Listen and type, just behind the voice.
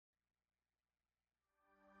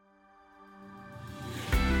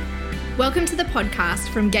Welcome to the podcast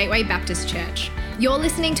from Gateway Baptist Church. You're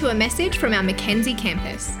listening to a message from our Mackenzie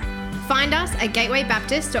campus. Find us at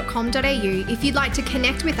gatewaybaptist.com.au if you'd like to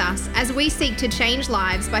connect with us as we seek to change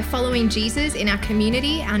lives by following Jesus in our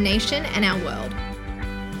community, our nation, and our world.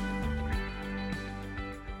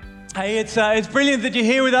 Hey, it's brilliant that you're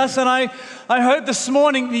here with us, and I hope this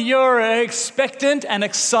morning that you're expectant and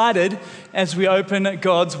excited as we open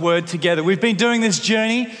God's Word together. We've been doing this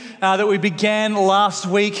journey that we began last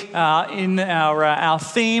week in our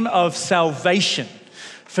theme of salvation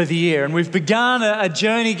for the year, and we've begun a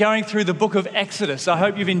journey going through the book of Exodus. I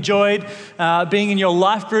hope you've enjoyed being in your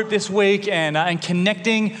life group this week and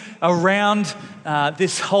connecting around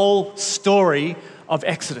this whole story of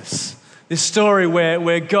Exodus. This story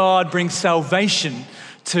where God brings salvation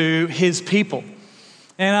to his people.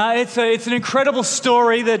 And it's an incredible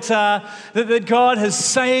story that God has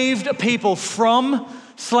saved people from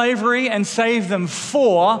slavery and saved them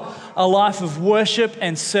for a life of worship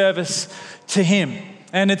and service to him.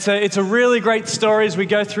 And it's a really great story as we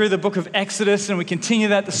go through the book of Exodus, and we continue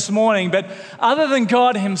that this morning. But other than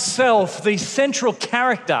God himself, the central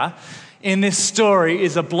character in this story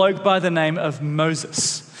is a bloke by the name of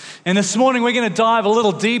Moses. And this morning we're going to dive a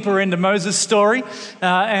little deeper into Moses' story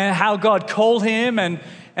and how God called him and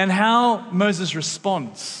how Moses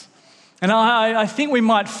responds. And I think we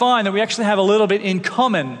might find that we actually have a little bit in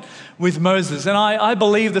common with Moses. And I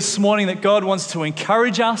believe this morning that God wants to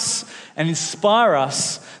encourage us and inspire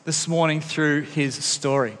us this morning through his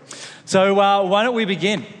story. So why don't we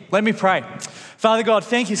begin? Let me pray. Father God,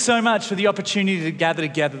 thank you so much for the opportunity to gather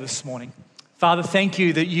together this morning. Father, thank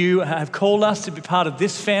you that you have called us to be part of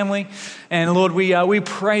this family. And Lord, we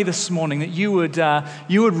pray this morning that you would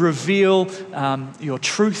reveal your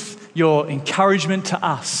truth, your encouragement to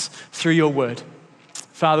us through your word.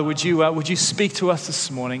 Father, would you speak to us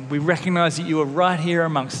this morning? We recognize that you are right here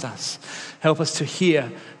amongst us. Help us to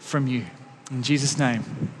hear from you. In Jesus' name,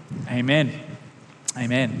 amen.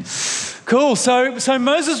 Amen. Cool. So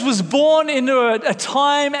Moses was born into a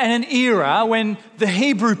time and an era when the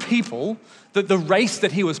Hebrew people, the race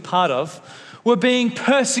that he was part of, were being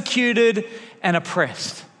persecuted and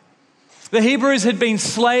oppressed. The Hebrews had been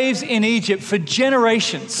slaves in Egypt for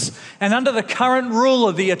generations, and under the current rule,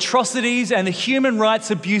 the atrocities and the human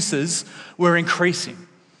rights abuses were increasing.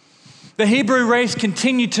 The Hebrew race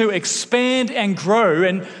continued to expand and grow,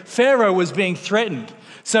 and Pharaoh was being threatened.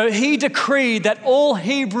 So he decreed that all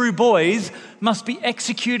Hebrew boys must be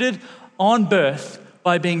executed on birth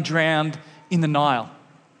by being drowned in the Nile.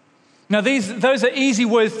 Now, those are easy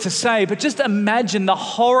words to say, but just imagine the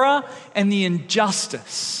horror and the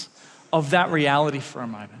injustice of that reality for a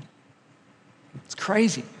moment. It's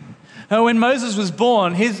crazy. Now, when Moses was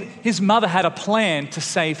born, his mother had a plan to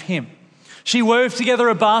save him. She wove together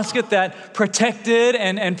a basket that protected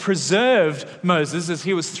and preserved Moses as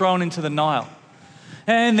he was thrown into the Nile.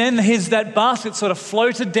 And then that basket sort of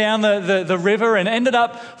floated down the river and ended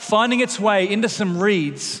up finding its way into some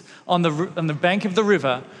reeds on the bank of the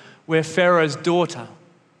river where Pharaoh's daughter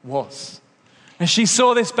was. And she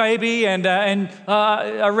saw this baby and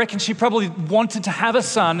I reckon she probably wanted to have a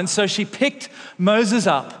son, and so she picked Moses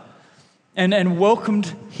up and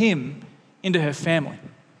welcomed him into her family.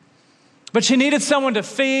 But she needed someone to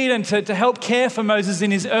feed and to help care for Moses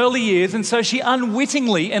in his early years, and so she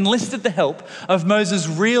unwittingly enlisted the help of Moses'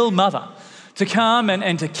 real mother to come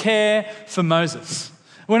and to care for Moses.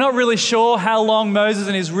 We're not really sure how long Moses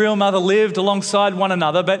and his real mother lived alongside one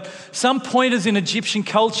another, but some pointers in Egyptian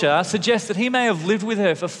culture suggest that he may have lived with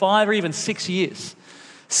her for 5 or even 6 years.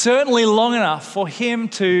 Certainly long enough for him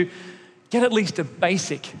to get at least a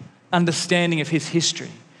basic understanding of his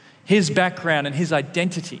history, his background, and his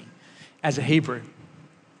identity as a Hebrew.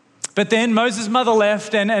 But then Moses' mother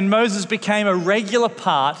left, and Moses became a regular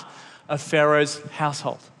part of Pharaoh's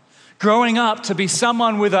household, growing up to be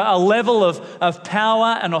someone with a level of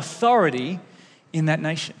power and authority in that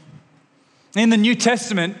nation. In the New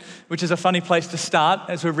Testament, which is a funny place to start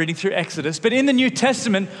as we're reading through Exodus, but in the New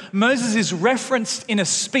Testament, Moses is referenced in a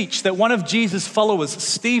speech that one of Jesus' followers,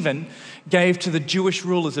 Stephen, gave to the Jewish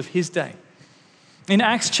rulers of his day. In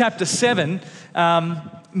Acts chapter 7,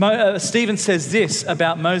 Stephen says this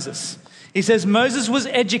about Moses. He says, Moses was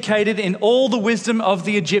educated in all the wisdom of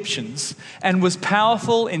the Egyptians and was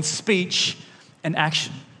powerful in speech and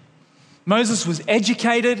action. Moses was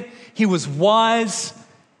educated, he was wise,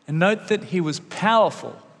 and note that he was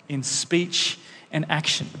powerful in speech and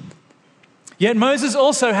action. Yet Moses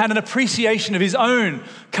also had an appreciation of his own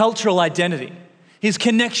cultural identity, his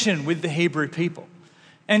connection with the Hebrew people.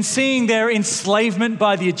 And seeing their enslavement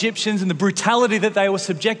by the Egyptians and the brutality that they were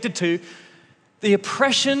subjected to, the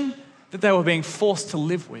oppression that they were being forced to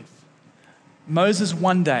live with, Moses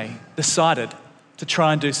one day decided to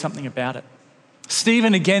try and do something about it.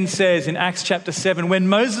 Stephen again says in Acts chapter 7, when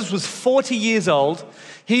Moses was 40 years old,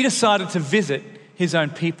 he decided to visit his own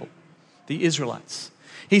people, the Israelites.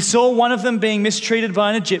 He saw one of them being mistreated by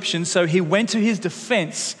an Egyptian, so he went to his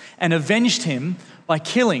defense and avenged him by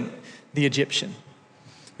killing the Egyptian.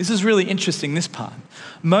 This is really interesting, this part.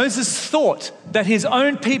 Moses thought that his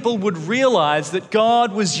own people would realize that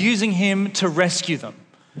God was using him to rescue them,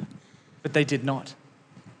 but they did not.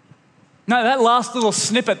 Now, that last little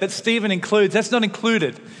snippet that Stephen includes, that's not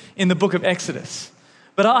included in the book of Exodus.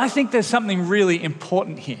 But I think there's something really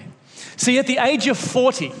important here. See, at the age of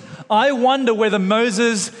 40, I wonder whether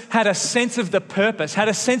Moses had a sense of the purpose, had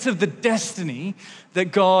a sense of the destiny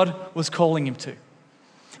that God was calling him to.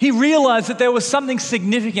 He realized that there was something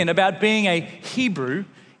significant about being a Hebrew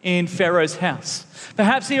in Pharaoh's house.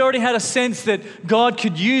 Perhaps he already had a sense that God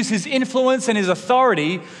could use his influence and his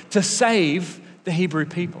authority to save the Hebrew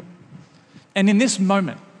people. And in this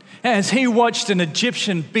moment, as he watched an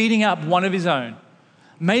Egyptian beating up one of his own,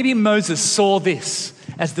 maybe Moses saw this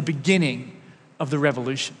as the beginning of the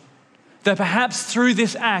revolution. That perhaps through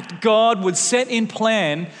this act, God would set in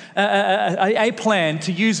plan a plan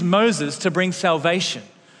to use Moses to bring salvation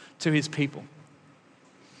to his people.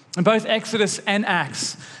 And both Exodus and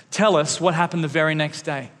Acts tell us what happened the very next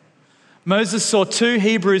day. Moses saw two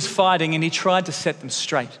Hebrews fighting and he tried to set them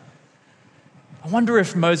straight. I wonder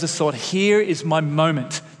if Moses thought, here is my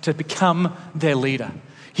moment to become their leader.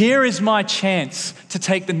 Here is my chance to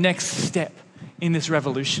take the next step in this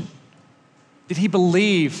revolution. Did he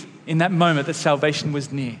believe in that moment that salvation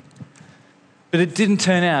was near? But it didn't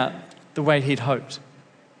turn out the way he'd hoped.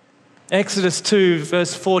 Exodus 2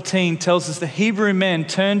 verse 14 tells us the Hebrew men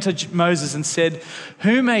turned to Moses and said,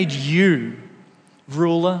 "Who made you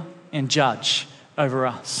ruler and judge over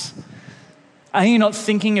us? Are you not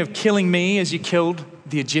thinking of killing me as you killed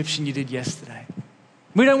the Egyptian you did yesterday?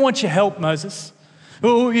 We don't want your help, Moses.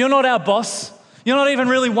 You're not our boss. You're not even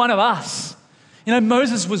really one of us." You know,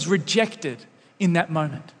 Moses was rejected in that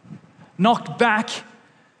moment. Knocked back,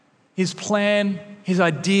 his plan, his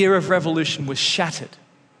idea of revolution was shattered,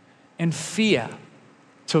 and fear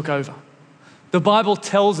took over. The Bible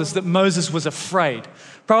tells us that Moses was afraid,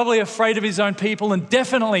 probably afraid of his own people and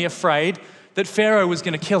definitely afraid that Pharaoh was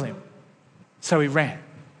going to kill him. So he ran.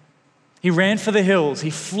 He ran for the hills.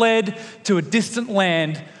 He fled to a distant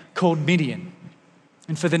land called Midian.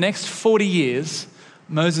 And for the next 40 years,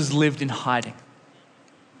 Moses lived in hiding.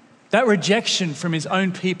 That rejection from his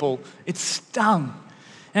own people, it stung.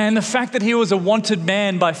 And the fact that he was a wanted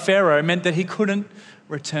man by Pharaoh meant that he couldn't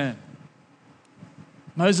return.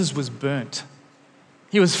 Moses was burnt.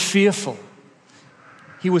 He was fearful.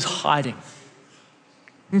 He was hiding.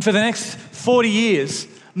 And for the next 40 years,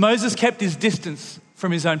 Moses kept his distance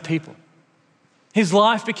from his own people. His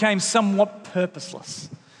life became somewhat purposeless.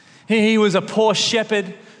 He was a poor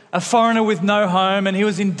shepherd, a foreigner with no home, and he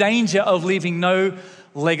was in danger of leaving no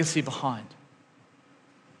legacy behind.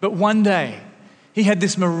 But one day, he had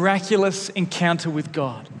this miraculous encounter with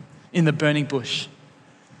God in the burning bush.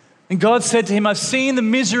 And God said to him, "I've seen the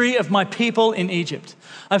misery of my people in Egypt.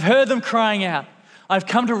 I've heard them crying out. I've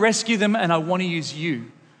come to rescue them, and I want to use you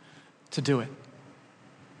to do it."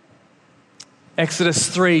 Exodus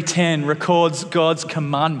 3:10 records God's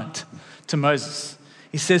commandment to Moses.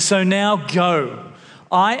 He says, "So now go.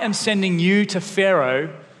 I am sending you to Pharaoh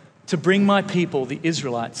to bring my people, the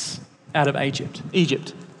Israelites, out of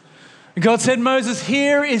Egypt." And God said, "Moses,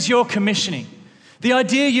 here is your commissioning. The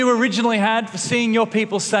idea you originally had for seeing your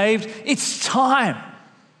people saved, it's time.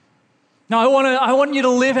 Now I want you to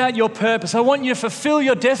live out your purpose. I want you to fulfill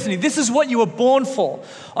your destiny. This is what you were born for.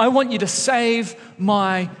 I want you to save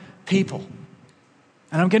my people.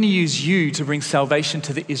 And I'm going to use you to bring salvation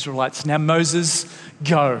to the Israelites. Now, Moses,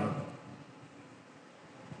 go."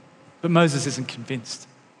 But Moses isn't convinced.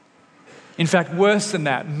 In fact, worse than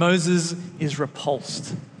that, Moses is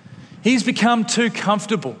repulsed. He's become too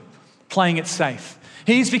comfortable playing it safe.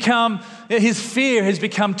 His fear has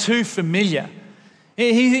become too familiar.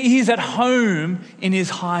 He's at home in his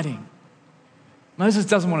hiding. Moses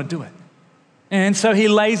doesn't want to do it. And so he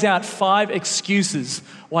lays out 5 excuses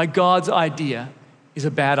why God's idea is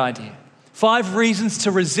a bad idea. 5 reasons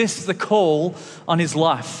to resist the call on his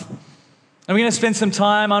life. And we're going to spend some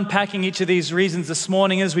time unpacking each of these reasons this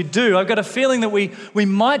morning. As we do, I've got a feeling that we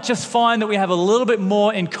might just find that we have a little bit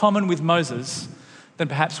more in common with Moses than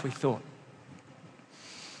perhaps we thought.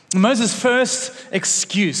 Moses' first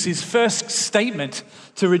excuse, his first statement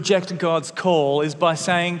to reject God's call is by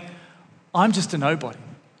saying, "I'm just a nobody.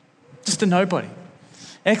 Just a nobody."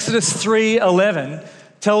 Exodus 3:11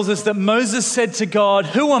 tells us that Moses said to God,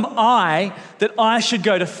 "Who am I that I should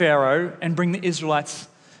go to Pharaoh and bring the Israelites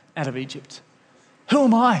out of Egypt? Who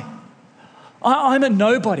am I? I'm a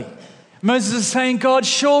nobody." Moses is saying, "God,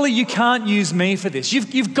 surely you can't use me for this.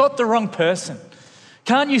 You've got the wrong person.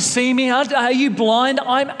 Can't you see me? Are you blind?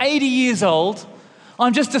 I'm 80 years old.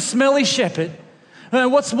 I'm just a smelly shepherd.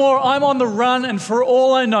 What's more, I'm on the run, and for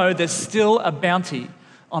all I know, there's still a bounty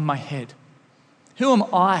on my head. Who am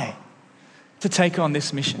I to take on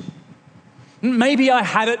this mission? Maybe I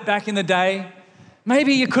had it back in the day.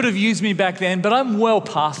 Maybe you could have used me back then, but I'm well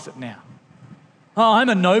past it now. Oh, I'm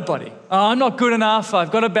a nobody. Oh, I'm not good enough.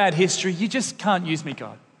 I've got a bad history. You just can't use me,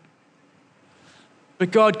 God."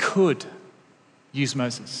 But God could use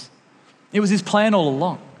Moses. It was his plan all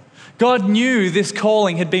along. God knew this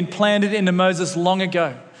calling had been planted into Moses long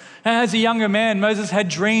ago. As a younger man, Moses had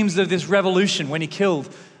dreams of this revolution when he killed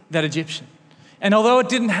that Egyptian. And although it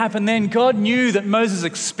didn't happen then, God knew that Moses'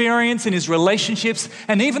 experience in his relationships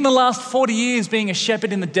and even the last 40 years being a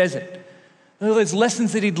shepherd in the desert, all those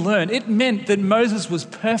lessons that he'd learned, it meant that Moses was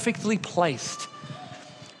perfectly placed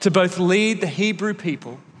to both lead the Hebrew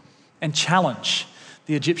people and challenge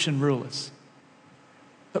the Egyptian rulers.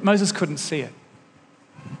 But Moses couldn't see it.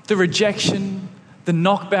 The rejection, the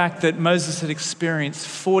knockback that Moses had experienced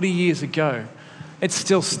 40 years ago, it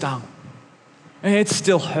still stung. It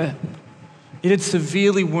still hurt. It had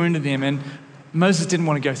severely wounded him, and Moses didn't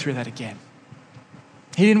want to go through that again.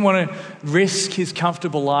 He didn't want to risk his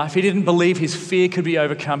comfortable life. He didn't believe his fear could be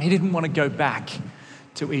overcome. He didn't want to go back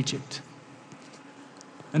to Egypt.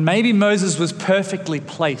 And maybe Moses was perfectly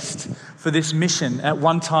placed for this mission at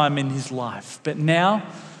one time in his life, but now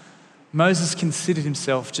Moses considered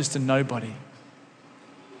himself just a nobody.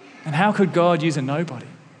 And how could God use a nobody?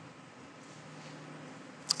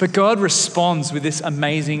 But God responds with this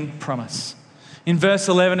amazing promise. In verse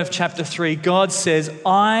 11 of chapter 3, God says,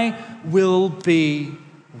 "I will be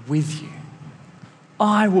with you.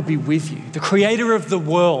 I will be with you." The creator of the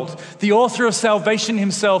world, the author of salvation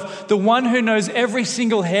himself, the one who knows every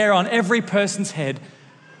single hair on every person's head.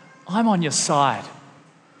 I'm on your side,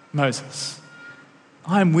 Moses.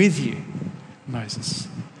 I'm with you, Moses.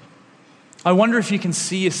 I wonder if you can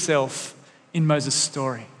see yourself in Moses'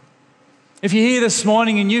 story. If you're here this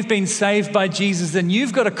morning and you've been saved by Jesus, then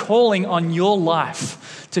you've got a calling on your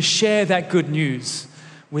life to share that good news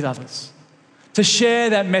with others, to share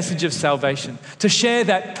that message of salvation, to share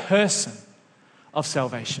that person of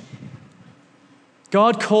salvation.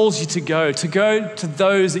 God calls you to go to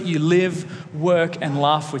those that you live, work, and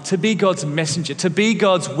laugh with, to be God's messenger, to be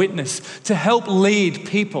God's witness, to help lead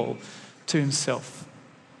people to himself.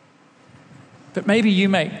 But maybe you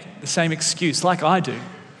make the same excuse, like I do,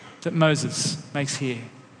 that Moses makes here.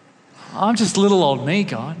 I'm just little old me,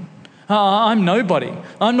 God. I'm nobody.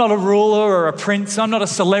 I'm not a ruler or a prince. I'm not a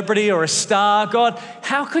celebrity or a star. God,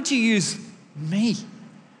 how could you use me?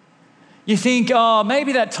 You think, oh,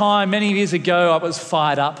 maybe that time many years ago I was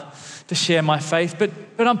fired up to share my faith, but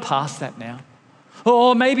I'm past that now.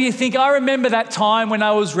 Or maybe you think, I remember that time when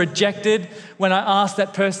I was rejected, when I asked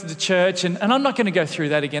that person to church, and I'm not going to go through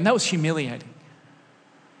that again. That was humiliating.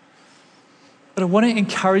 But I want to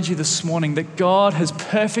encourage you this morning that God has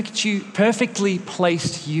perfectly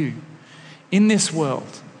placed you in this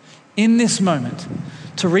world, in this moment,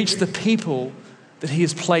 to reach the people that he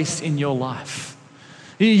has placed in your life.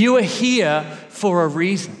 You are here for a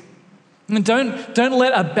reason. And don't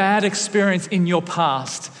let a bad experience in your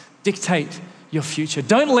past dictate your future.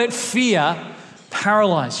 Don't let fear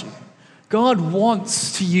paralyze you. God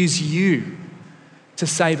wants to use you to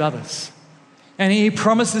save others. And he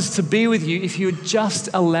promises to be with you if you would just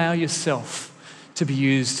allow yourself to be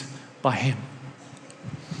used by him.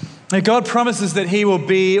 Now, God promises that he will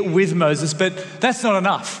be with Moses, but that's not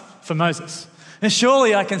enough for Moses. And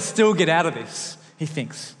surely I can still get out of this, he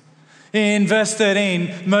thinks. In verse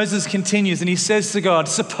 13, Moses continues and he says to God,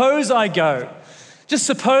 "Suppose I go. Just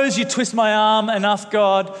suppose you twist my arm enough,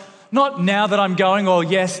 God. Not now that I'm going, or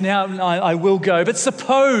yes, now I will go, but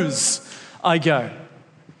suppose I go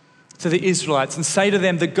to the Israelites and say to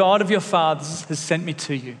them, 'The God of your fathers has sent me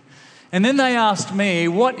to you.' And then they asked me,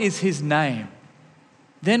 'What is his name?'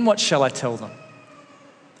 Then what shall I tell them?"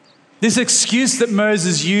 This excuse that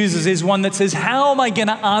Moses uses is one that says, how am I going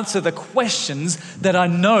to answer the questions that I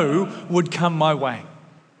know would come my way?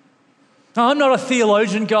 I'm not a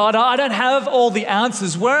theologian, God. I don't have all the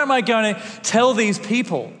answers. Where am I going to tell these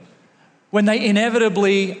people when they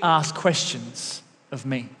inevitably ask questions of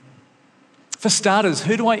me? For starters,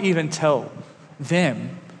 who do I even tell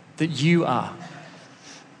them that you are?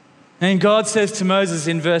 And God says to Moses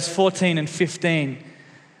in verse 14 and 15,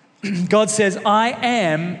 God says, "I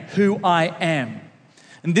am who I am."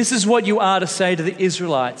 And this is what you are to say to the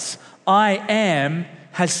Israelites, I am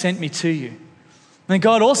has sent me to you. And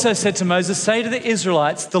God also said to Moses, say to the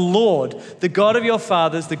Israelites, the Lord, the God of your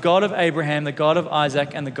fathers, the God of Abraham, the God of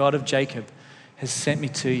Isaac, and the God of Jacob has sent me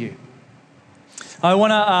to you. I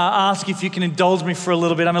want to ask if you can indulge me for a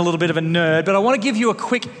little bit. I'm a little bit of a nerd, but I want to give you a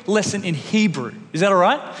quick lesson in Hebrew. Is that all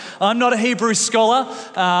right? I'm not a Hebrew scholar,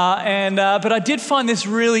 but I did find this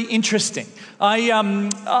really interesting.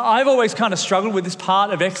 I've always kind of struggled with this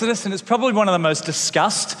part of Exodus, and it's probably one of the most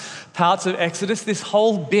discussed parts of Exodus, this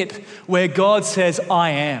whole bit where God says,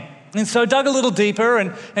 I am. And so I dug a little deeper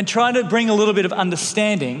and tried to bring a little bit of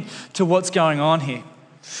understanding to what's going on here.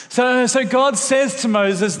 So God says to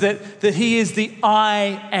Moses that he is the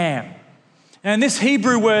I am. And this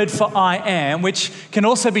Hebrew word for I am, which can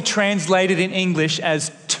also be translated in English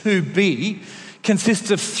as to be,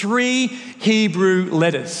 consists of 3 Hebrew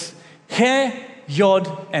letters. He,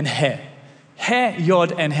 Yod, and He. He,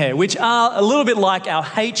 Yod, and He, which are a little bit like our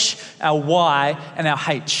H, our Y, and our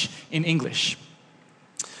H in English.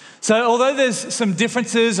 So although there's some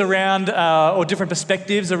differences around, or different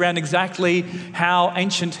perspectives around exactly how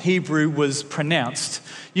ancient Hebrew was pronounced,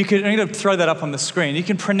 I'm going to throw that up on the screen. You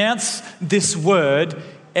can pronounce this word,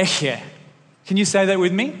 Ehyeh. Can you say that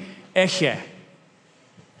with me? Ehyeh.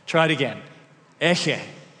 Try it again. Ehyeh.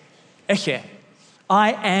 Ehyeh.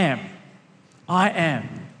 I am. I am.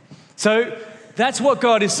 So that's what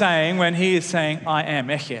God is saying when he is saying, I am,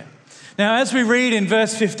 Ehyeh. Now, as we read in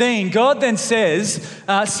verse 15, God then says,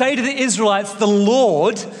 say to the Israelites, the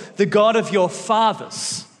Lord, the God of your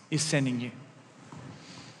fathers, is sending you.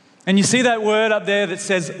 And you see that word up there that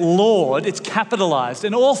says Lord, it's capitalized.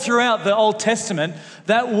 And all throughout the Old Testament,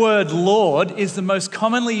 that word Lord is the most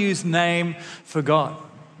commonly used name for God.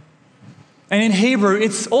 And in Hebrew,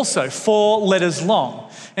 it's also 4 letters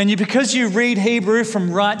long. And because you read Hebrew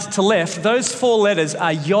from right to left, those 4 letters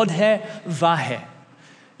are Yod-Heh, Vah-Heh.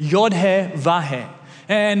 Yod-Heh, Vah-Heh.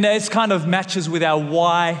 And it kind of matches with our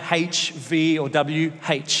Y, H, V, or W,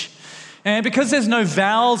 H. And because there's no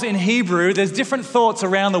vowels in Hebrew, there's different thoughts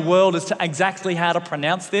around the world as to exactly how to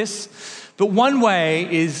pronounce this. But one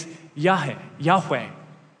way is Yahweh, Yahweh,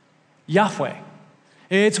 Yahweh.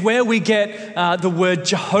 It's where we get the word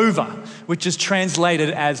Jehovah, which is translated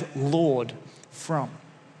as Lord from.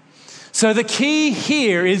 So the key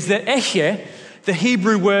here is that Ehyeh, the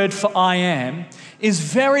Hebrew word for I am, is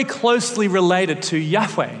very closely related to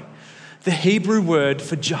Yahweh, the Hebrew word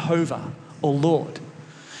for Jehovah or Lord.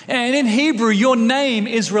 And in Hebrew, your name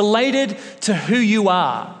is related to who you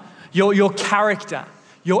are, your character,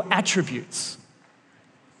 your attributes.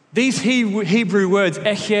 These Hebrew words,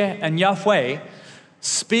 Ehyeh and Yahweh,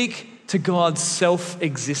 speak to God's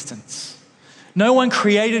self-existence. No one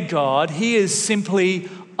created God. He is simply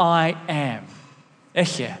I am,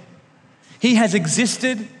 Ehyeh. He has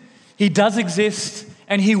existed, he does exist,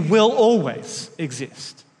 and he will always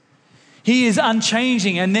exist. He is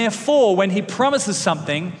unchanging, and therefore, when he promises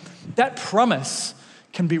something, that promise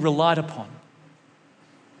can be relied upon.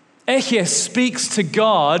 Ehyeh speaks to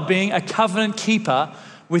God being a covenant keeper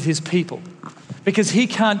with his people because he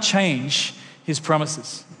can't change his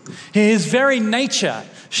promises. His very nature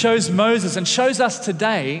shows Moses and shows us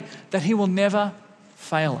today that he will never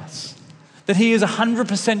fail us, that he is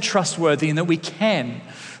 100% trustworthy and that we can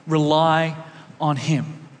rely on him.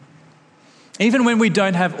 Even when we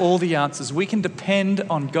don't have all the answers, we can depend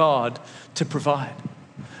on God to provide.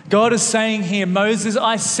 God is saying here, Moses,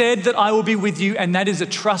 I said that I will be with you, and that is a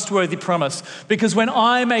trustworthy promise, because when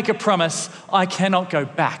I make a promise, I cannot go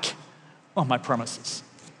back on my promises.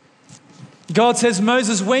 God says,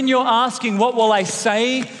 Moses, when you're asking, what will I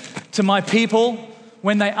say to my people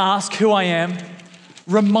when they ask who I am,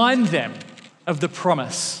 remind them of the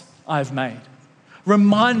promise I've made.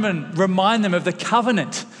 Remind them of the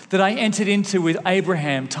covenant that I entered into with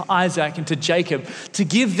Abraham, to Isaac, and to Jacob to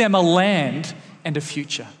give them a land and a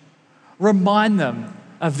future. Remind them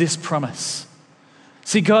of this promise.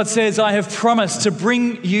 See, God says, I have promised to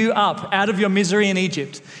bring you up out of your misery in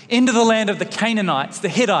Egypt into the land of the Canaanites, the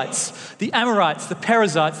Hittites, the Amorites, the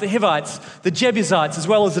Perizzites, the Hivites, the Jebusites, as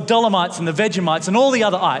well as the Dolomites and the Vegemites and all the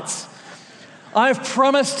other ites. I have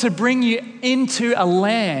promised to bring you into a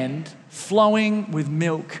land flowing with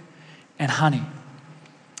milk and honey.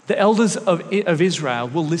 The elders of Israel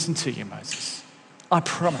will listen to you, Moses. I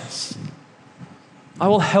promise. I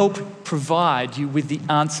will help provide you with the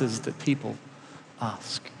answers that people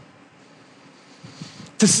ask.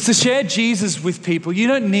 To share Jesus with people, you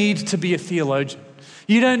don't need to be a theologian.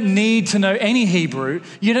 You don't need to know any Hebrew.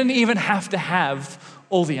 You don't even have to have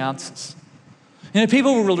all the answers. You know,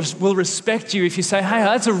 people will respect you if you say, hey,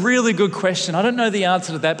 that's a really good question. I don't know the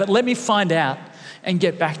answer to that, but let me find out and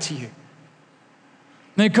get back to you.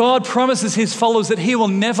 Now, God promises his followers that he will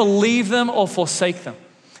never leave them or forsake them.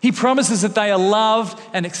 He promises that they are loved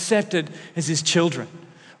and accepted as his children.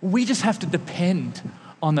 We just have to depend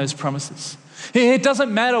on those promises. It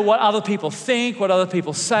doesn't matter what other people think, what other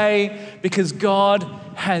people say, because God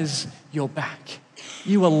has your back.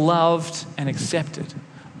 You are loved and accepted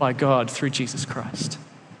by God through Jesus Christ.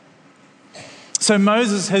 So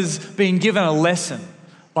Moses has been given a lesson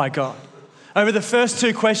by God. Over the first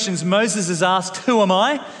two questions, Moses has asked, who am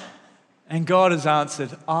I? And God has answered,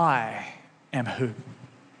 I am who.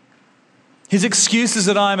 His excuses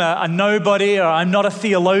that I'm a nobody or I'm not a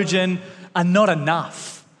theologian are not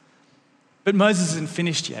enough. But Moses isn't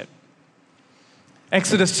finished yet.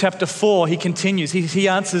 Exodus chapter 4, he continues. He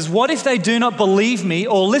answers, what if they do not believe me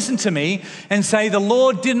or listen to me and say, the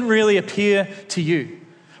Lord didn't really appear to you?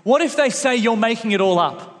 What if they say you're making it all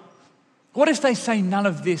up? What if they say none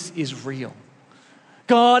of this is real?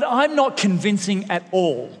 God, I'm not convincing at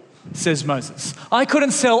all, says Moses. I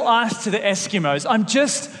couldn't sell ice to the Eskimos. I'm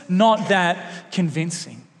just not that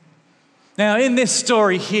convincing. Now, in this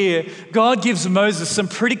story here, God gives Moses some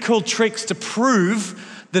pretty cool tricks to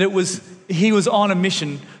prove that he was on a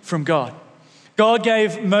mission from God. God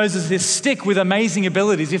gave Moses this stick with amazing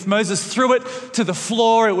abilities. If Moses threw it to the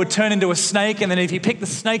floor, it would turn into a snake. And then if he picked the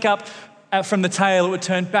snake up from the tail, it would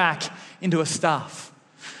turn back into a staff.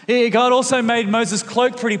 God also made Moses'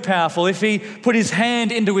 cloak pretty powerful. If he put his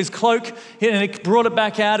hand into his cloak and it brought it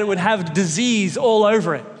back out, it would have disease all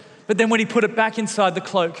over it. But then when he put it back inside the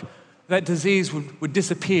cloak, that disease would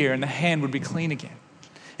disappear and the hand would be clean again.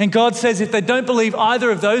 And God says, if they don't believe either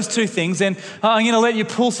of those two things, then I'm going to let you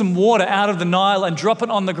pull some water out of the Nile and drop it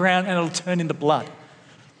on the ground and it'll turn into blood.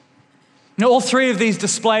 Now, all three of these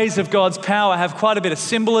displays of God's power have quite a bit of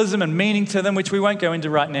symbolism and meaning to them, which we won't go into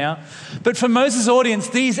right now. But for Moses' audience,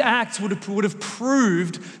 these acts would have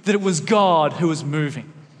proved that it was God who was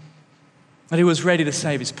moving, that he was ready to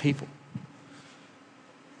save his people.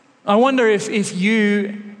 I wonder if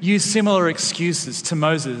you use similar excuses to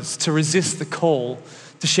Moses to resist the call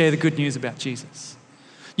to share the good news about Jesus.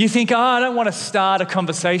 You think, I don't want to start a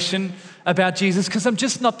conversation about Jesus because I'm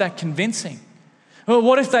just not that convincing. Well,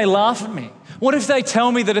 what if they laugh at me? What if they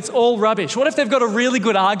tell me that it's all rubbish? What if they've got a really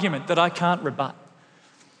good argument that I can't rebut?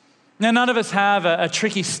 Now, none of us have a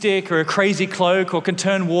tricky stick or a crazy cloak or can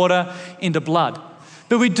turn water into blood.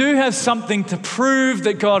 But we do have something to prove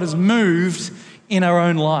that God has moved in our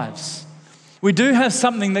own lives. We do have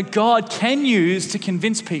something that God can use to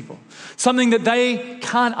convince people, something that they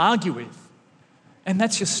can't argue with. And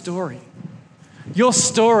that's your story. Your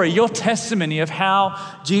story, your testimony of how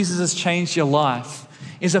Jesus has changed your life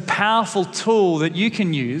is a powerful tool that you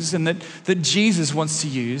can use and that Jesus wants to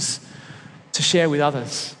use to share with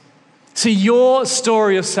others. See, your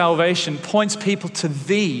story of salvation points people to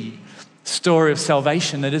the story of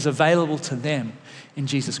salvation that is available to them in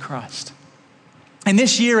Jesus Christ. And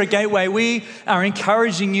this year at Gateway, we are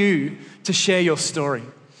encouraging you to share your story.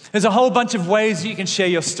 There's a whole bunch of ways that you can share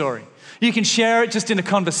your story. You can share it just in a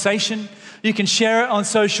conversation. You can share it on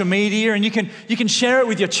social media, and you can share it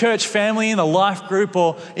with your church family in a life group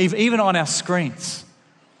or even on our screens.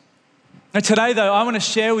 Now today, though, I want to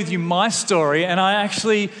share with you my story, and I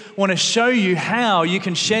actually want to show you how you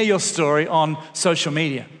can share your story on social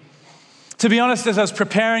media. To be honest, as I was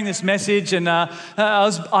preparing this message, and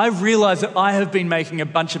I realized that I have been making a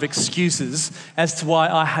bunch of excuses as to why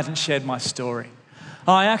I hadn't shared my story.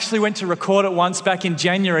 I actually went to record it once back in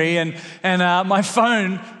January, and my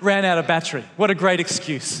phone ran out of battery. What a great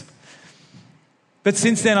excuse. But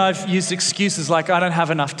since then, I've used excuses like I don't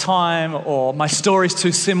have enough time, or my story's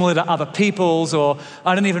too similar to other people's, or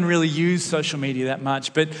I don't even really use social media that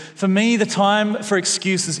much. But for me, the time for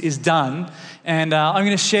excuses is done. And I'm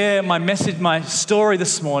going to share my message, my story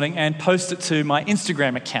this morning and post it to my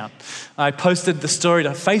Instagram account. I posted the story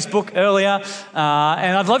to Facebook earlier,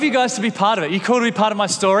 and I'd love you guys to be part of it. You cool to be part of my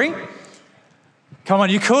story? Come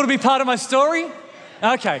on, you cool to be part of my story?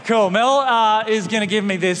 Okay, cool. Mel is going to give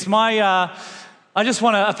me this. I just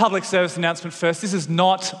want a public service announcement first. This is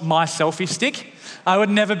not my selfie stick. I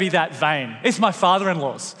would never be that vain. It's my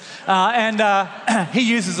father-in-law's, and he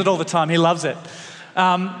uses it all the time. He loves it.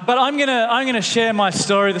 But I'm gonna share my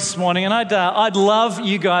story this morning, and I'd love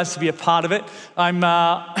you guys to be a part of it.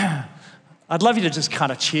 I'd love you to just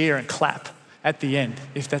kind of cheer and clap at the end,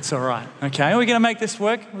 if that's all right. Okay, are we gonna make this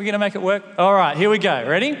work? Are we gonna make it work? All right, here we go.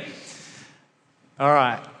 Ready? All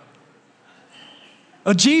right.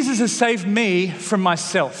 Well, Jesus has saved me from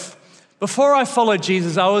myself. Before I followed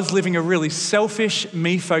Jesus, I was living a really selfish,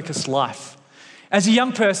 me-focused life. As a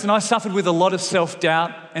young person, I suffered with a lot of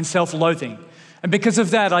self-doubt and self-loathing. And because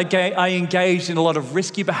of that, I engaged in a lot of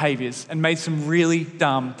risky behaviors and made some really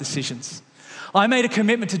dumb decisions. I made a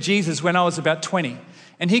commitment to Jesus when I was about 20,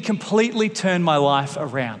 and he completely turned my life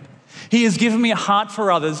around. He has given me a heart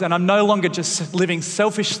for others, and I'm no longer just living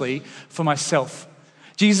selfishly for myself.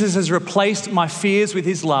 Jesus has replaced my fears with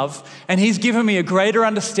his love, and he's given me a greater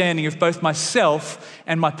understanding of both myself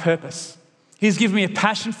and my purpose. He's given me a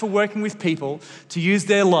passion for working with people to use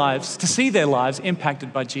their lives, to see their lives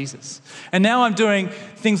impacted by Jesus. And now I'm doing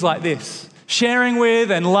things like this, sharing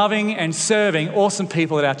with and loving and serving awesome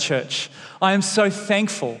people at our church. I am so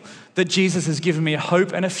thankful that Jesus has given me a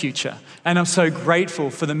hope and a future, and I'm so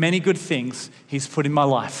grateful for the many good things he's put in my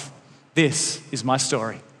life. This is my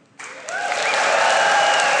story.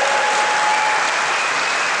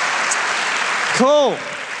 Cool.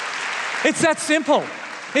 It's that simple.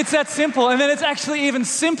 It's that simple. And then it's actually even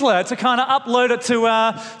simpler to kind of upload it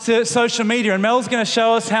to social media. And Mel's going to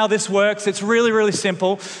show us how this works. It's really, really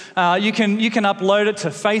simple. You can upload it to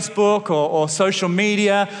Facebook or social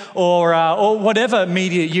media or whatever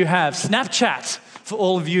media you have. Snapchat for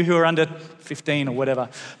all of you who are under 15 or whatever.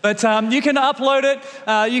 But you can upload it.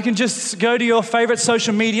 You can just go to your favorite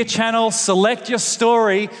social media channel, select your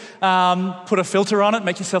story, put a filter on it,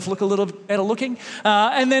 make yourself look a little better looking,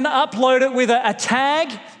 and then upload it with a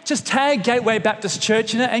tag. Just tag Gateway Baptist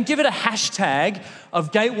Church in it and give it a hashtag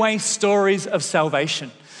of Gateway Stories of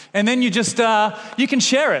Salvation. And then you can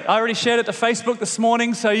share it. I already shared it to Facebook this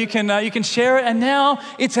morning, so you can share it, and now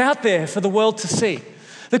it's out there for the world to see.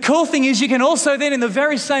 The cool thing is you can also then in the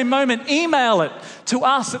very same moment email it to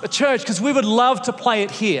us at the church, because we would love to play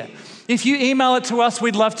it here. If you email it to us,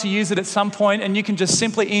 we'd love to use it at some point, and you can just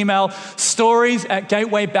simply email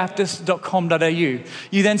stories@gatewaybaptist.com.au.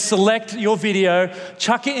 You then select your video,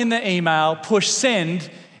 chuck it in the email, push send,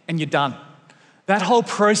 and you're done. That whole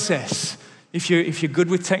process, if you're good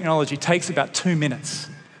with technology, takes about 2 minutes.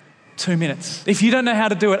 2 minutes. If you don't know how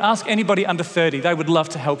to do it, ask anybody under 30. They would love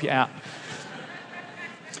to help you out.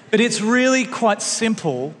 But it's really quite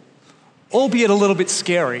simple, albeit a little bit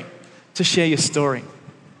scary, to share your story.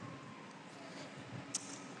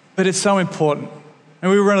 But it's so important.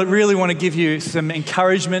 And we really want to give you some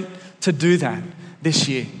encouragement to do that this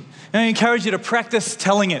year. And I encourage you to practice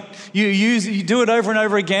telling it. You do it over and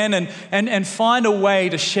over again and find a way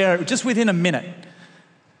to share it just within a minute,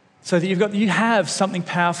 so that you have something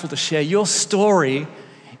powerful to share. Your story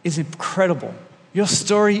is incredible. Your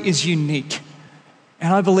story is unique.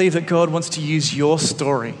 And I believe that God wants to use your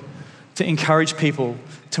story to encourage people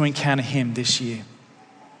to encounter him this year.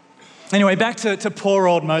 Anyway, back to poor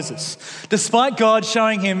old Moses. Despite God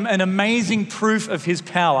showing him an amazing proof of his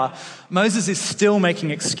power, Moses is still making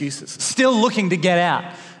excuses, still looking to get out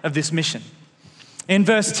of this mission. In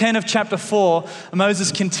verse 10 of chapter 4,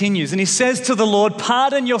 Moses continues and he says to the Lord,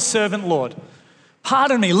 "Pardon your servant, Lord.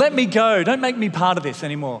 Pardon me, let me go. Don't make me part of this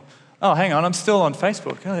anymore." Oh, hang on, I'm still on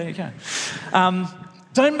Facebook. Oh, there you go.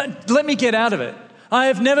 Don't let me get out of it. I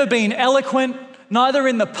have never been eloquent, neither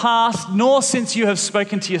in the past nor since you have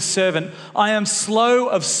spoken to your servant. I am slow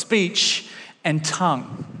of speech and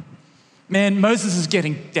tongue. Man, Moses is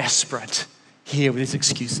getting desperate here with his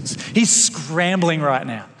excuses. He's scrambling right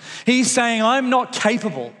now. He's saying, I'm not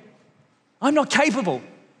capable. I'm not capable.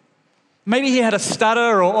 Maybe he had a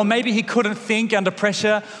stutter, or maybe he couldn't think under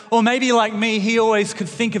pressure, or maybe like me, he always could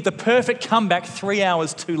think of the perfect comeback 3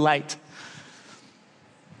 hours too late.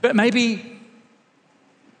 But maybe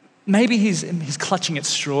he's clutching at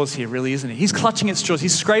straws here, really, isn't he? He's clutching at straws.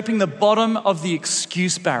 He's scraping the bottom of the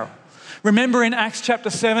excuse barrel. Remember in Acts chapter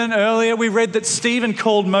 7 earlier, we read that Stephen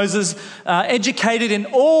called Moses educated in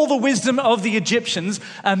all the wisdom of the Egyptians,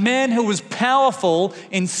 a man who was powerful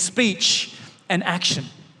in speech and action.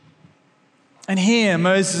 And here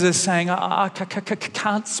Moses is saying, I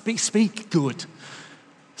can't speak good.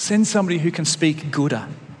 Send somebody who can speak gooder.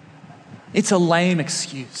 It's a lame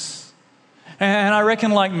excuse. And I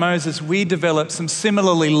reckon like Moses, we develop some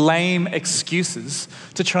similarly lame excuses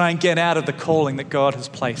to try and get out of the calling that God has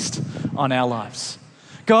placed on our lives.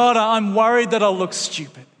 God, I'm worried that I'll look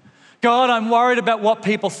stupid. God, I'm worried about what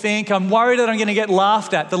people think. I'm worried that I'm going to get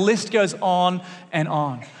laughed at. The list goes on and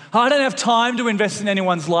on. I don't have time to invest in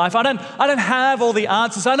anyone's life. I don't have all the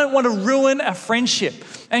answers. I don't want to ruin a friendship.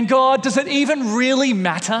 And God, does it even really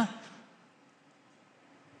matter?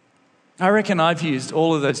 I reckon I've used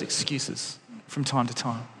all of those excuses from time to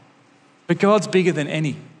time. But God's bigger than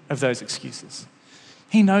any of those excuses.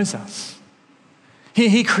 He knows us.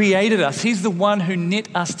 He created us. He's the one who knit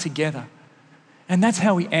us together. And that's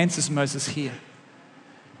how he answers Moses here.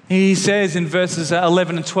 He says in verses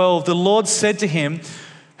 11 and 12, the Lord said to him,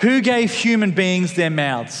 Who gave human beings their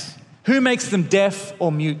mouths? Who makes them deaf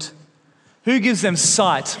or mute? Who gives them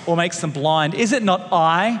sight or makes them blind? Is it not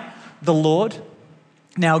I, the Lord?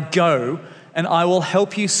 Now go, and I will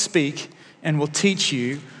help you speak and will teach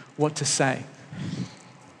you what to say.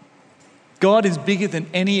 God is bigger than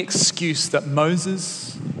any excuse that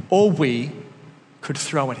Moses or we could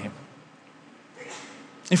throw at him.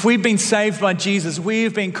 If we've been saved by Jesus, we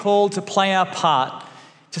have been called to play our part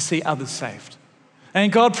to see others saved.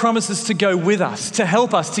 And God promises to go with us, to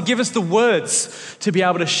help us, to give us the words to be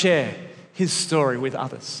able to share his story with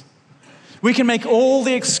others. We can make all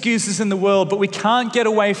the excuses in the world, but we can't get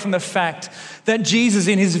away from the fact that Jesus,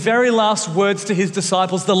 in his very last words to his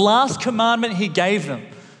disciples, the last commandment he gave them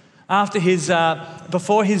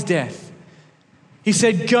before his death, he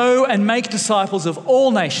said, "Go and make disciples of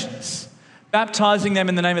all nations, baptizing them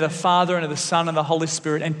in the name of the Father and of the Son and the Holy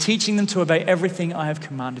Spirit, and teaching them to obey everything I have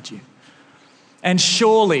commanded you. And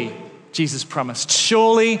surely," Jesus promised,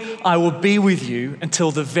 "surely I will be with you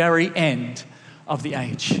until the very end of the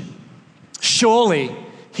age." Surely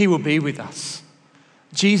he will be with us.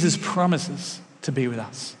 Jesus promises to be with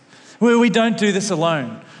us. We don't do this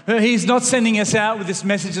alone. He's not sending us out with this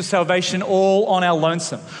message of salvation all on our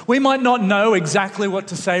lonesome. We might not know exactly what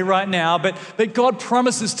to say right now, but God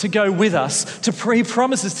promises to go with us. He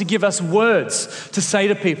promises to give us words to say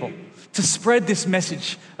to people, to spread this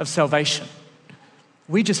message of salvation.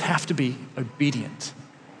 We just have to be obedient.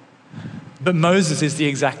 But Moses is the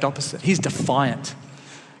exact opposite. He's defiant.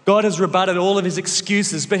 God has rebutted all of his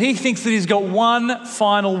excuses, but he thinks that he's got one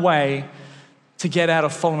final way to get out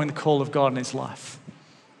of following the call of God in his life.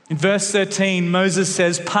 In verse 13, Moses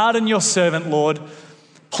says, "Pardon your servant, Lord.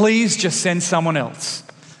 Please just send someone else."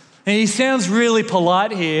 And he sounds really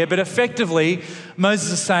polite here, but effectively,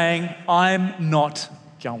 Moses is saying, "I'm not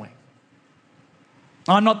going.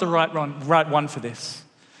 I'm not the right one for this.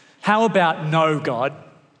 How about no, God?"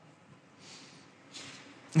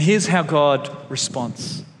 And here's how God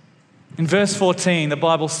responds. In verse 14, the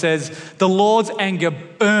Bible says, "The Lord's anger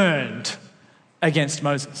burned against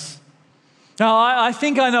Moses." Now, I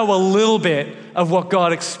think I know a little bit of what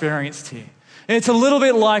God experienced here. It's a little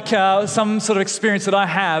bit like some sort of experience that I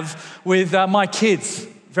have with my kids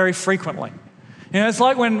very frequently. You know, it's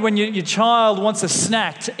like when your child wants a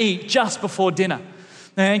snack to eat just before dinner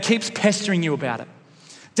and keeps pestering you about it.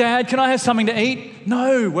 "Dad, can I have something to eat?"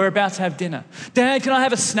 "No, we're about to have dinner." "Dad, can I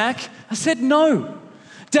have a snack?" I said, "No."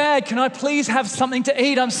 "Dad, can I please have something to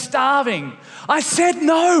eat? I'm starving." I said,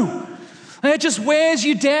 "No." And it just wears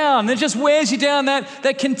you down. It just wears you down,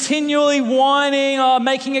 that continually whining,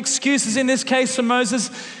 making excuses in this case for Moses.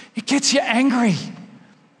 It gets you angry.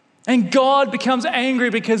 And God becomes angry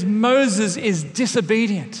because Moses is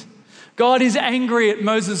disobedient. God is angry at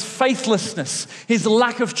Moses' faithlessness, his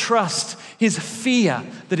lack of trust, his fear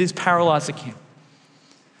that is paralyzing him.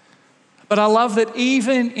 But I love that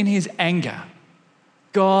even in his anger,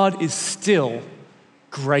 God is still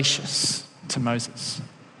gracious to Moses.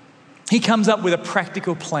 He comes up with a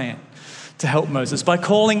practical plan to help Moses by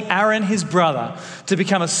calling Aaron, his brother, to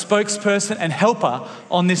become a spokesperson and helper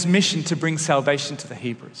on this mission to bring salvation to the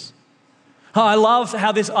Hebrews. I love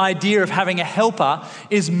how this idea of having a helper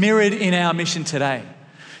is mirrored in our mission today.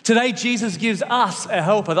 Today, Jesus gives us a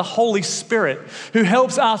helper, the Holy Spirit, who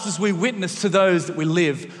helps us as we witness to those that we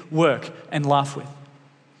live, work, and laugh with.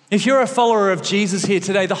 If you're a follower of Jesus here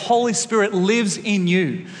today, the Holy Spirit lives in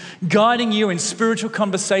you, guiding you in spiritual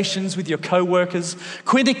conversations with your co-workers,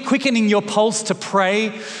 quickening your pulse to pray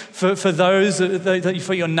for those,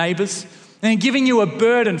 for your neighbors, and giving you a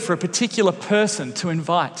burden for a particular person to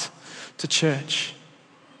invite to church.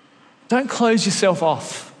 Don't close yourself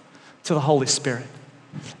off to the Holy Spirit.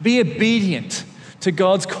 Be obedient to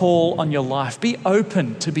God's call on your life. Be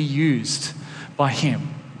open to be used by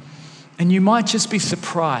Him. And you might just be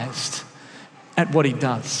surprised at what He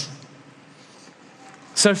does.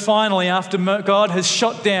 So finally, after God has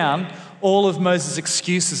shot down all of Moses'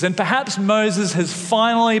 excuses, and perhaps Moses has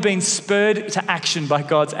finally been spurred to action by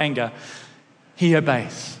God's anger, he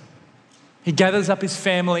obeys. He gathers up his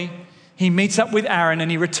family, he meets up with Aaron,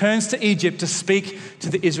 and he returns to Egypt to speak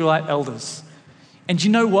to the Israelite elders. And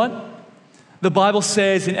you know what? The Bible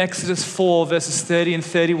says in Exodus 4, verses 30 and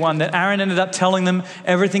 31, that Aaron ended up telling them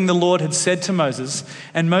everything the Lord had said to Moses.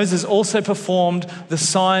 And Moses also performed the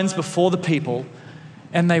signs before the people.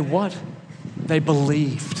 And they what? They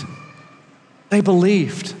believed. They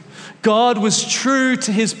believed. God was true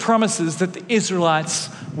to His promises that the Israelites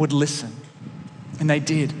would listen. And they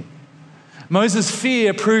did. Moses'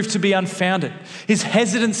 fear proved to be unfounded. His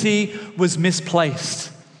hesitancy was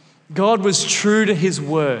misplaced. God was true to His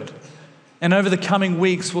word. And over the coming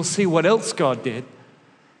weeks, we'll see what else God did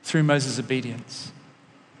through Moses' obedience.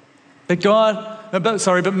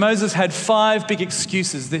 But Moses had 5 big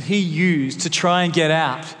excuses that he used to try and get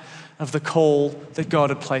out of the call that God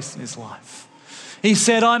had placed in his life. He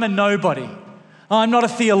said, I'm a nobody. I'm not a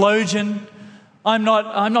theologian. I'm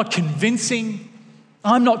not convincing.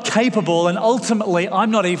 I'm not capable. And ultimately,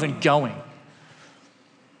 I'm not even going.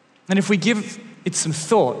 And if we give it some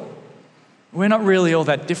thought, we're not really all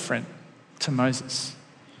that different to Moses.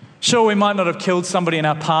 Sure, we might not have killed somebody in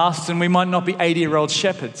our past and we might not be 80-year-old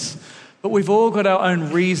shepherds, but we've all got our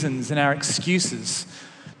own reasons and our excuses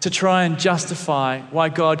to try and justify why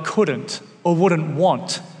God couldn't or wouldn't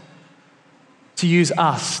want to use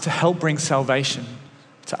us to help bring salvation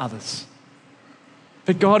to others.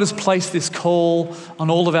 But God has placed this call on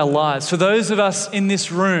all of our lives. For those of us in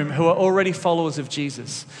this room who are already followers of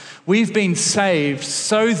Jesus, we've been saved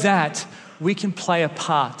so that we can play a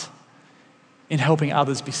part in helping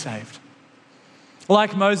others be saved.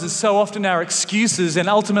 Like Moses, so often our excuses and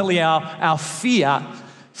ultimately our fear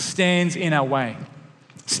stands in our way.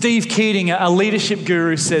 Steve Keating, a leadership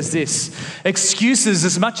guru, says this: excuses,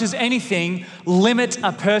 as much as anything, limit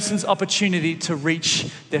a person's opportunity to reach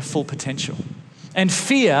their full potential. And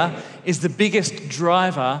fear is the biggest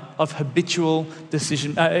driver of habitual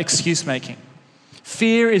excuse making.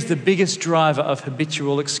 Fear is the biggest driver of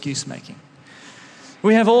habitual excuse making.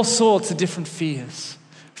 We have all sorts of different fears.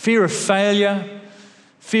 Fear of failure,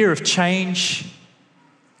 fear of change,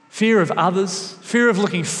 fear of others, fear of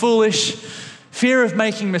looking foolish, fear of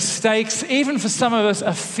making mistakes, even for some of us,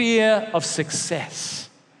 a fear of success.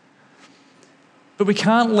 But we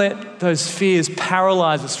can't let those fears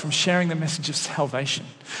paralyze us from sharing the message of salvation.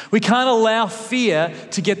 We can't allow fear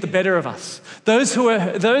to get the better of us. Those who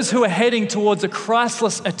are heading towards a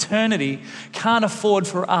Christless eternity can't afford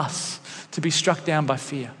for us to be struck down by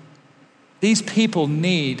fear. These people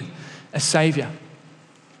need a Savior.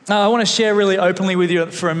 Now, I want to share really openly with you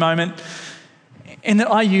for a moment in that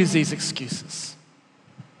I use these excuses.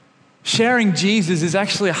 Sharing Jesus is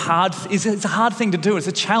actually a hard thing to do. It's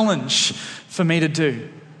a challenge for me to do.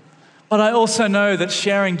 But I also know that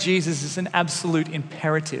sharing Jesus is an absolute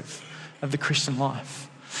imperative of the Christian life.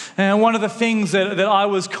 And one of the things that I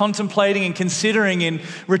was contemplating and considering in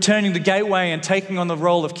returning to Gateway and taking on the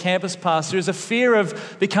role of campus pastor is a fear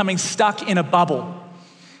of becoming stuck in a bubble.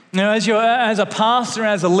 You know, as a pastor,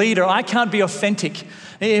 as a leader, I can't be authentic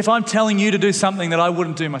if I'm telling you to do something that I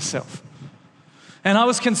wouldn't do myself. And I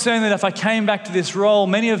was concerned that if I came back to this role,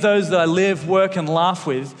 many of those that I live, work, and laugh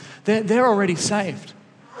with, they're already saved.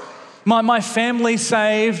 My family's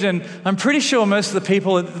saved, and I'm pretty sure most of the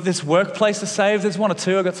people at this workplace are saved. There's one or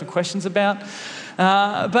two I've got some questions about.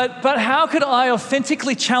 But how could I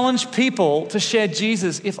authentically challenge people to share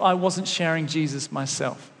Jesus if I wasn't sharing Jesus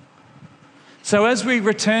myself? So as we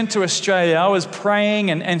returned to Australia, I was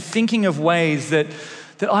praying and thinking of ways that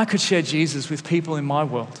I could share Jesus with people in my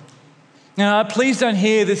world. Now, please don't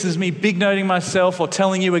hear this as me big noting myself or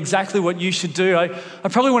telling you exactly what you should do. I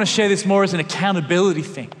probably want to share this more as an accountability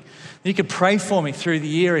thing. You could pray for me through the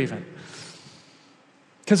year even.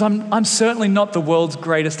 Because I'm certainly not the world's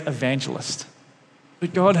greatest evangelist.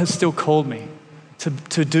 But God has still called me to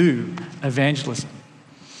do evangelism.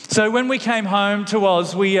 So when we came home to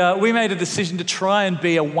Oz, we made a decision to try and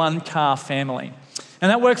be a one-car family. And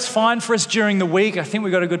that works fine for us during the week. I think we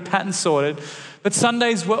got a good pattern sorted. But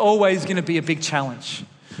Sundays were always going to be a big challenge.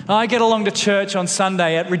 I get along to church on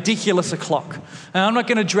Sunday at ridiculous o'clock. And I'm not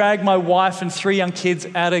going to drag my wife and 3 young kids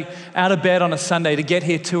out of bed on a Sunday to get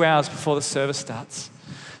here 2 hours before the service starts.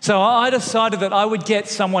 So I decided that I would get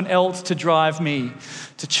someone else to drive me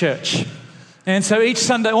to church. And so each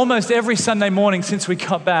Sunday, almost every Sunday morning since we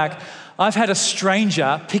got back, I've had a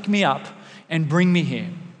stranger pick me up and bring me here.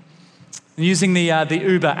 Using the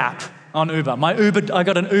Uber app on Uber. I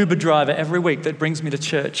got an Uber driver every week that brings me to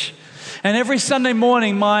church. And every Sunday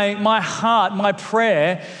morning, my heart, my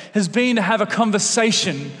prayer has been to have a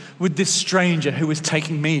conversation with this stranger who is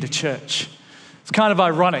taking me to church. It's kind of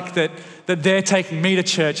ironic that they're taking me to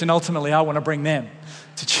church and ultimately I want to bring them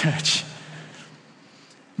to church.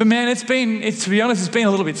 But man, to be honest, it's been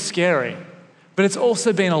a little bit scary, but it's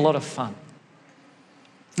also been a lot of fun.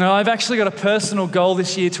 Now, I've actually got a personal goal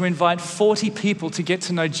this year to invite 40 people to get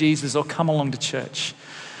to know Jesus or come along to church.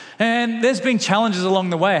 And there's been challenges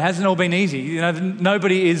along the way. It hasn't all been easy. You know,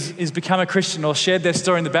 nobody is become a Christian or shared their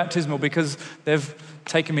story in the baptismal because they've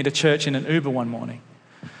taken me to church in an Uber one morning.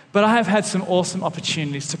 But I have had some awesome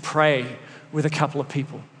opportunities to pray with a couple of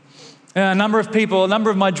people. A number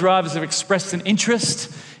of my drivers have expressed an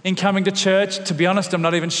interest in coming to church. To be honest, I'm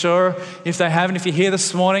not even sure if they have. And if you're here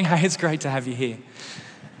this morning, hey, it's great to have you here.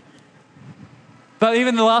 But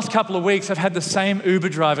even the last couple of weeks, I've had the same Uber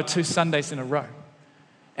driver 2 Sundays in a row.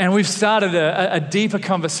 And we've started a deeper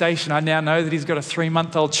conversation. I now know that he's got a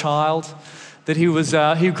 3-month-old child, that he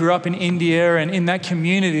grew up in India, and in that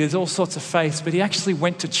community there's all sorts of faiths, but he actually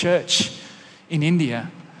went to church in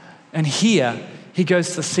India. And here, he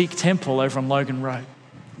goes to the Sikh temple over on Logan Road.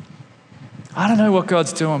 I don't know what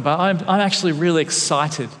God's doing, but I'm actually really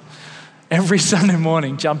excited every Sunday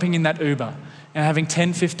morning jumping in that Uber and having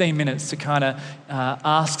 10, 15 minutes to kind of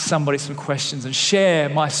ask somebody some questions and share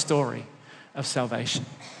my story of salvation.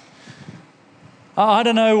 I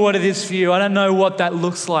don't know what it is for you. I don't know what that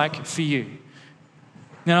looks like for you.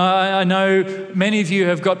 I know many of you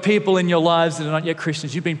have got people in your lives that are not yet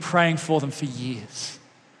Christians. You've been praying for them for years.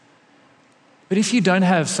 But if you don't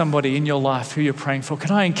have somebody in your life who you're praying for,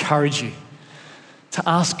 can I encourage you to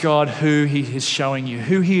ask God who He is showing you,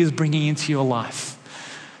 who He is bringing into your life,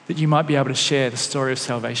 that you might be able to share the story of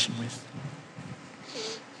salvation with.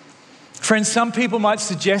 Friends, some people might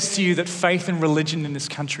suggest to you that faith and religion in this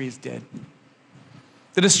country is dead.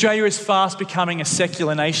 That Australia is fast becoming a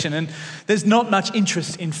secular nation and there's not much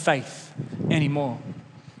interest in faith anymore.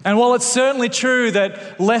 And while it's certainly true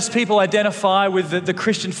that less people identify with the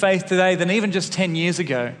Christian faith today than even just 10 years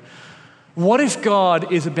ago, what if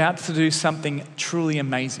God is about to do something truly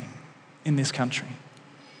amazing in this country?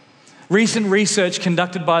 Recent research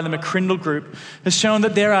conducted by the McCrindle Group has shown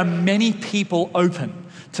that there are many people open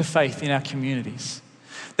to faith in our communities.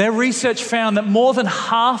 Their research found that more than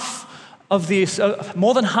half of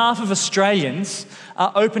Australians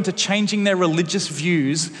are open to changing their religious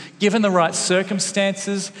views given the right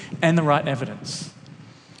circumstances and the right evidence.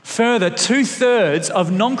 Further, 2/3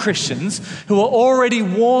 of non-Christians who are already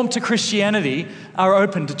warm to Christianity are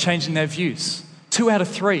open to changing their views. 2 out of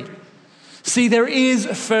 3. See, there is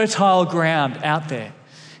fertile ground out there.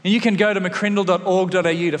 And you can go to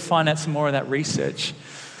mccrindle.org.au to find out some more of that research.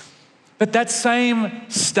 But that same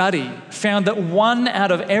study found that 1 out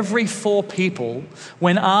of every 4 people,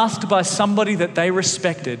 when asked by somebody that they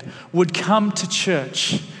respected, would come to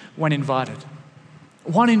church when invited.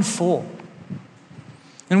 1 in 4.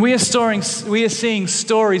 And we are seeing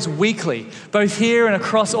stories weekly, both here and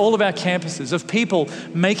across all of our campuses, of people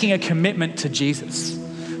making a commitment to Jesus.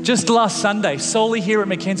 Just last Sunday, solely here at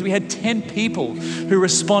Mackenzie, we had 10 people who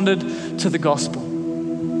responded to the gospel.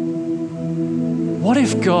 What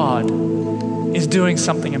if God is doing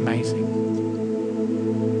something amazing?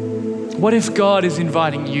 What if God is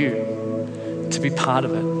inviting you to be part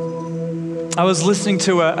of it? I was listening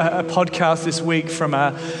to a podcast this week from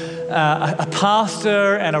a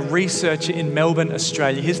pastor and a researcher in Melbourne,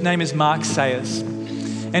 Australia. His name is Mark Sayers.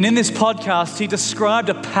 And in this podcast, he described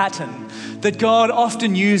a pattern that God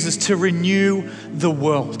often uses to renew the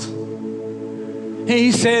world.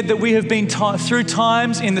 He said that we have been through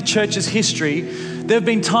times in the church's history, there have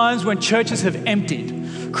been times when churches have emptied,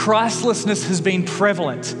 Christlessness has been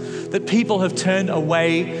prevalent, that people have turned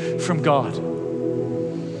away from God.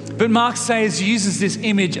 But Mark Sayers uses this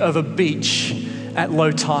image of a beach at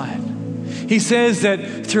low tide. He says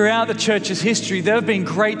that throughout the church's history, there have been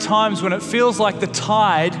great times when it feels like the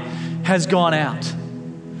tide has gone out,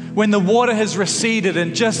 when the water has receded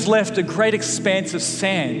and just left a great expanse of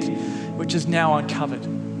sand, which is now uncovered.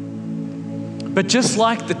 But just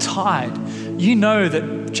like the tide, you know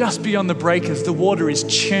that just beyond the breakers, the water is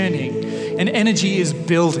churning and energy is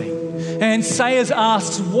building. And Sayers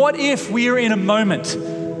asks, what if we're in a moment?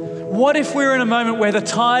 What if we're in a moment where the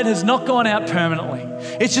tide has not gone out permanently?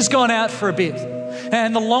 It's just gone out for a bit.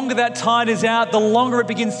 And the longer that tide is out, the longer it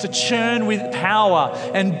begins to churn with power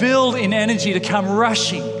and build in energy to come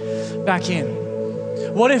rushing back in.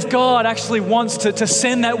 What if God actually wants to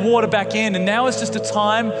send that water back in, and now is just a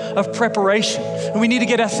time of preparation and we need to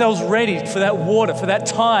get ourselves ready for that water, for that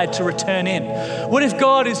tide to return in? What if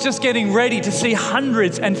God is just getting ready to see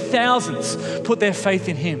hundreds and thousands put their faith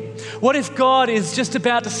in Him? What if God is just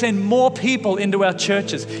about to send more people into our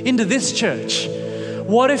churches, into this church?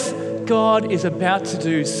 What if God is about to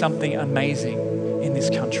do something amazing in this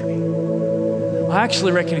country? I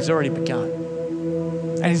actually reckon He's already begun,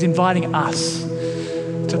 and He's inviting us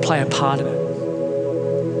to play a part in it.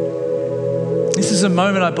 This is a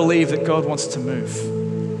moment I believe that God wants to move.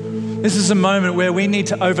 This is a moment where we need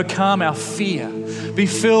to overcome our fear, be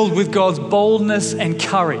filled with God's boldness and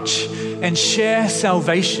courage, and share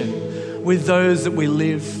salvation with those that we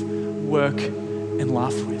live, work, and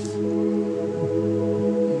laugh with.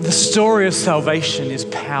 The story of salvation is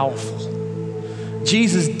powerful.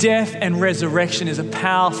 Jesus' death and resurrection is a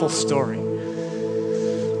powerful story.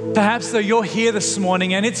 Perhaps though you're here this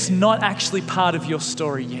morning and it's not actually part of your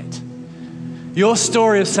story yet. Your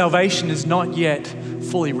story of salvation is not yet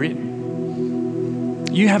fully written.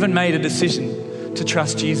 You haven't made a decision to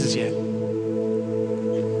trust Jesus yet.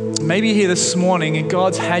 Maybe you're here this morning and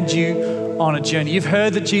God's had you on a journey. You've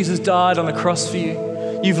heard that Jesus died on the cross for you.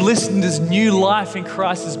 You've listened as new life in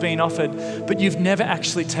Christ has been offered, but you've never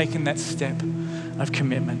actually taken that step of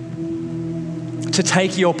commitment to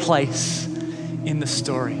take your place in the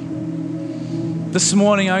story. This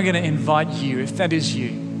morning, I'm going to invite you, if that is you,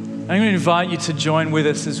 I'm going to invite you to join with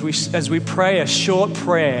us as we pray a short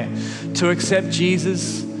prayer to accept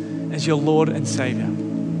Jesus as your Lord and Savior.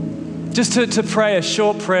 Just to pray a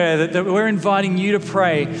short prayer that we're inviting you to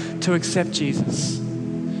pray to accept Jesus.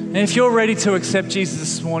 And if you're ready to accept Jesus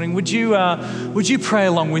this morning, would you pray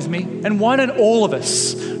along with me? And why don't all of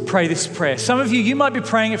us pray this prayer? Some of you might be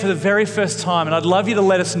praying it for the very first time, and I'd love you to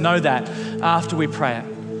let us know that after we pray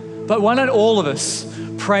it. But why don't all of us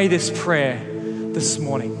pray this prayer this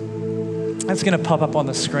morning? That's going to pop up on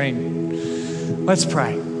the screen. Let's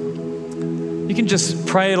pray. You can just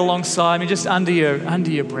pray it alongside me, just under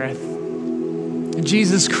your breath.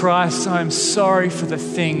 Jesus Christ, I am sorry for the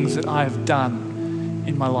things that I have done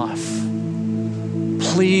in my life.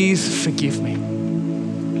 Please forgive me.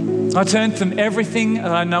 I turn from everything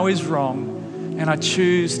that I know is wrong and I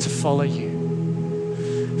choose to follow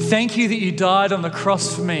you. Thank you that you died on the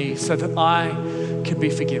cross for me so that I could be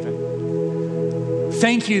forgiven.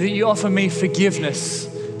 Thank you that you offer me forgiveness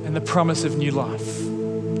and the promise of new life.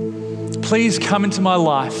 Please come into my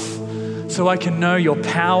life so I can know your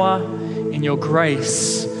power and your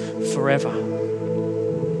grace forever.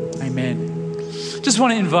 Amen. Just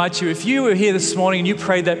want to invite you, if you were here this morning and you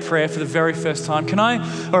prayed that prayer for the very first time,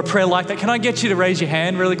 or a prayer like that, can I get you to raise your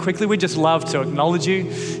hand really quickly? We'd just love to acknowledge you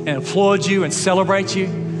and applaud you and celebrate you.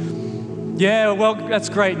 Yeah, well, that's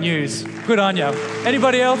great news. Good on you.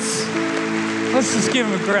 Anybody else? Let's just give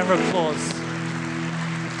them a round of applause.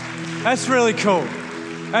 That's really cool.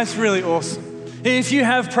 That's really awesome. If you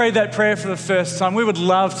have prayed that prayer for the first time, we would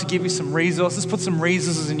love to give you some resources, put some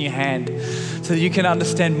resources in your hand so that you can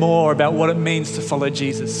understand more about what it means to follow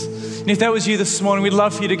Jesus. And if that was you this morning, we'd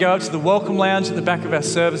love for you to go up to the welcome lounge at the back of our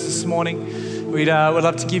service this morning. We'd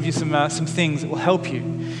love to give you some things that will help you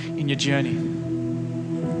in your journey.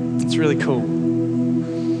 It's really cool.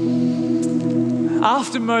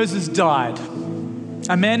 After Moses died,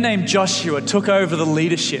 a man named Joshua took over the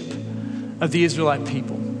leadership of the Israelite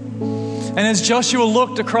people. And as Joshua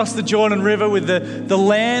looked across the Jordan River with the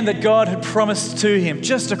land that God had promised to him,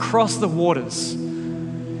 just across the waters,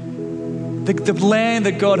 the land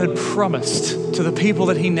that God had promised to the people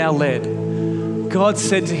that he now led, God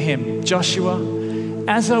said to him, Joshua,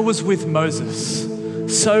 as I was with Moses,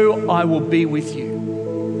 so I will be with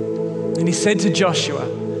you. And he said to Joshua,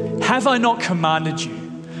 have I not commanded you?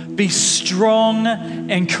 Be strong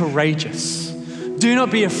and courageous. Do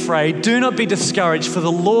not be afraid. Do not be discouraged, for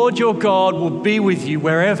the Lord your God will be with you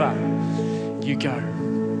wherever you go.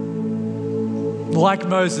 Like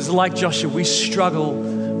Moses, like Joshua, we struggle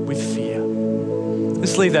with fear.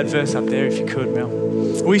 Let's leave that verse up there if you could, Mel.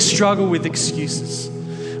 We struggle with excuses.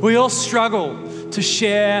 We all struggle to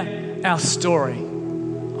share our story.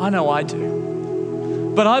 I know I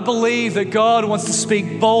do. But I believe that God wants to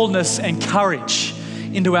speak boldness and courage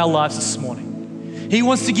into our lives this morning. He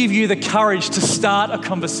wants to give you the courage to start a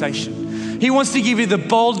conversation. He wants to give you the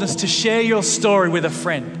boldness to share your story with a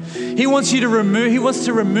friend. He wants to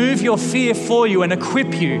remove your fear for you and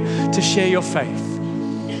equip you to share your faith.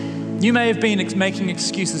 You may have been making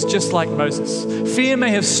excuses just like Moses. Fear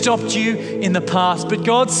may have stopped you in the past, but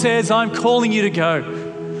God says, I'm calling you to go.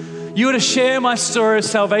 You are to share my story of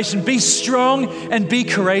salvation. Be strong and be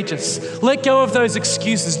courageous. Let go of those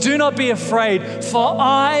excuses. Do not be afraid, for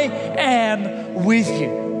I am with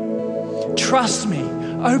you. Trust me.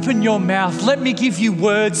 Open your mouth. Let me give you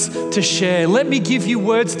words to share. Let me give you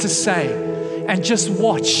words to say, and just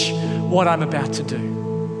watch what I'm about to do.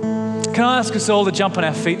 Can I ask us all to jump on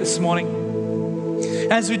our feet this morning?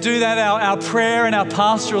 As we do that, our prayer and our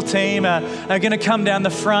pastoral team are going to come down the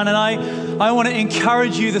front, and I want to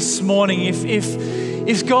encourage you this morning,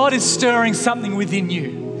 if God is stirring something within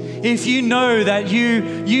you, if you know that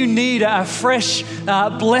you need a fresh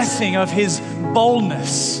blessing of His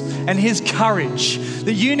boldness and His courage,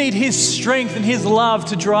 that you need His strength and His love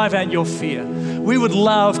to drive out your fear, we would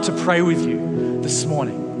love to pray with you this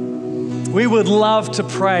morning. We would love to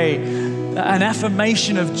pray an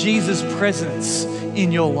affirmation of Jesus' presence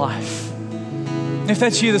in your life. If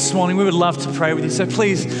that's you this morning, we would love to pray with you. So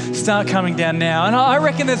please start coming down now. And I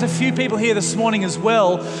reckon there's a few people here this morning as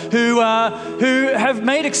well who have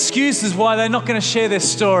made excuses why they're not going to share their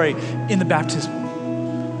story in the baptism.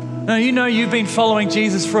 And Now, you know you've been following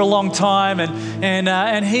Jesus for a long time,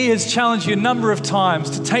 and he has challenged you a number of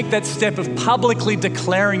times to take that step of publicly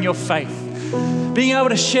declaring your faith, being able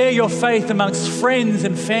to share your faith amongst friends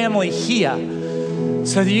and family here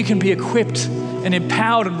so that you can be equipped and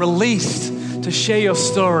empowered and released to share your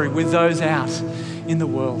story with those out in the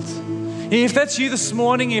world. If that's you this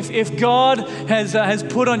morning, if God has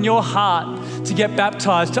put on your heart to get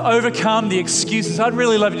baptized, to overcome the excuses, I'd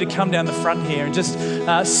really love you to come down the front here and just,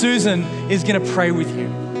 Susan is going to pray with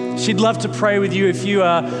you. She'd love to pray with you if you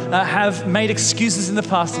have made excuses in the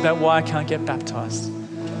past about why I can't get baptized.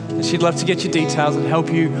 And she'd love to get your details and help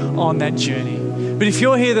you on that journey. But if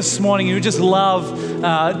you're here this morning and you would just love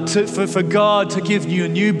for God to give you a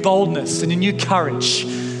new boldness and a new courage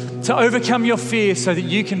to overcome your fear so that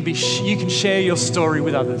you can share your story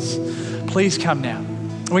with others, please come now.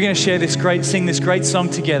 We're going to sing this great song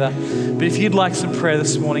together. But if you'd like some prayer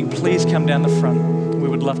this morning, please come down the front. We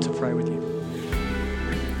would love to pray with you.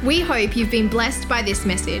 We hope you've been blessed by this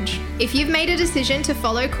message. If you've made a decision to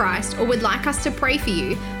follow Christ or would like us to pray for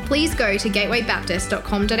you, please go to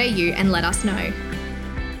gatewaybaptist.com.au and let us know.